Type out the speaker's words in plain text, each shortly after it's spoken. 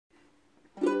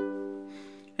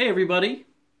Hey everybody,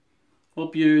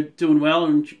 hope you're doing well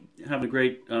and having a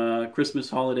great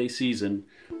Christmas holiday season.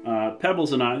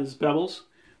 Pebbles and I, this is Pebbles,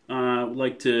 would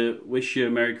like to wish you a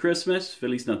Merry Christmas,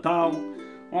 Feliz Natal,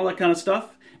 all that kind of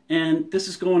stuff. And this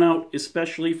is going out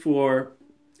especially for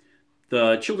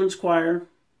the children's choir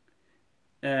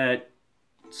at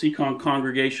Seekonk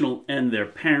Congregational and their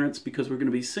parents, because we're going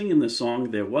to be singing this song,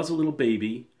 There Was a Little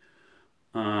Baby,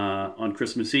 on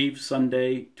Christmas Eve,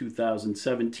 Sunday,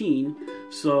 2017.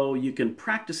 So you can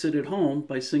practice it at home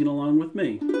by singing along with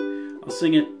me. I'll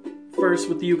sing it first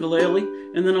with the ukulele,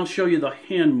 and then I'll show you the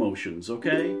hand motions,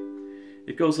 okay?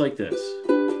 It goes like this.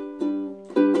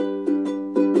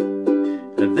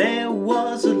 There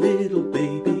was a little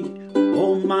baby,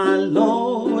 oh my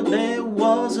Lord, there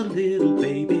was a little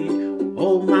baby,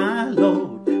 oh my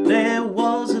Lord, there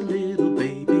was a little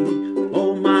baby,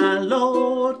 oh my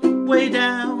Lord, way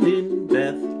down in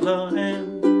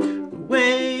Bethlehem,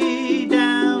 way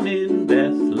down in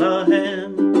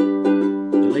Bethlehem.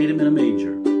 They laid him in a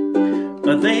manger,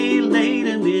 they laid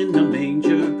him in a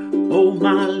manger, oh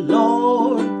my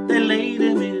Lord, they laid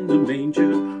him in a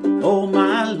manger, oh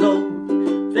my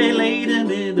Lord, they laid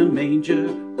him in a manger,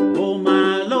 oh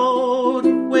my Lord,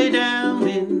 way down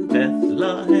in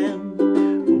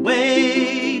Bethlehem,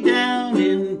 way down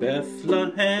in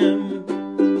Bethlehem.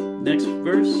 Next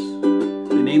verse,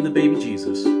 they named the baby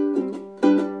Jesus.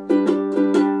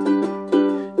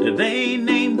 They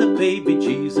named the baby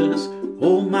Jesus,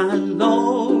 oh my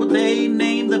Lord, they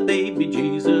named the baby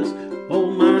Jesus, oh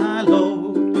my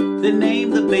Lord, they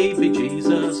named the baby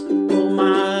Jesus, oh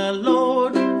my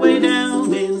Lord, way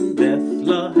down in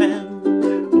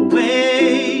Bethlehem,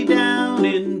 way down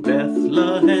in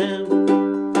Bethlehem.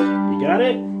 You got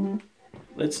it?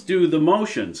 Let's do the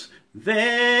motions.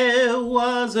 There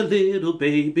was a little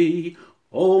baby,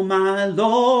 oh my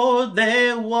Lord,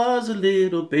 there was a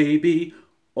little baby,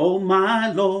 oh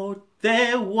my Lord,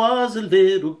 there was a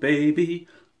little baby,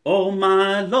 oh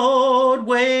my Lord,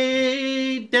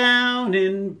 way down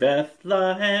in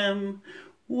Bethlehem,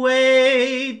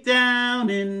 way down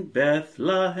in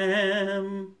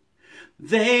Bethlehem.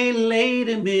 They laid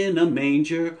him in a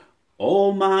manger,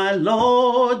 oh my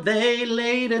Lord, they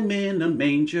laid him in a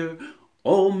manger,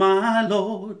 oh my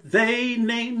Lord, they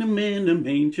named him in a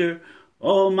manger,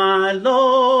 oh my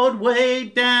Lord, way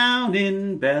down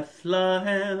in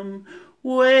Bethlehem,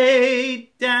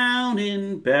 way down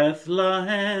in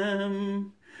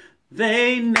Bethlehem.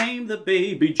 They named the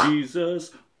baby Jesus,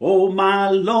 oh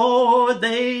my Lord,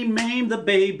 they named the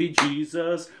baby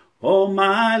Jesus, oh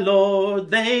my Lord,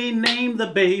 they named the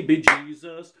baby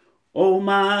Jesus, oh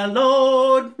my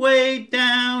Lord, way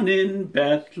down in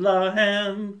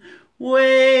Bethlehem,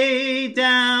 way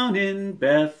down in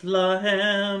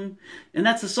Bethlehem. And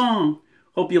that's the song.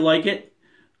 Hope you like it.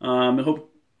 I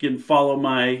hope you can follow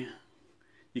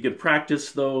you can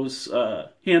practice those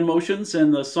hand motions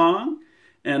and the song.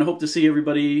 And I hope to see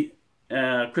everybody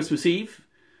Christmas Eve.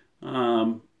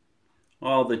 All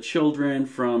the children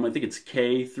from, I think it's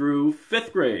K through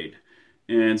 5th grade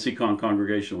in Seekonk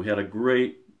Congregational. We had a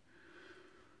great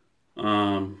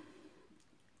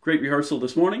rehearsal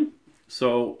this morning.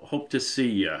 So hope to see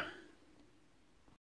ya.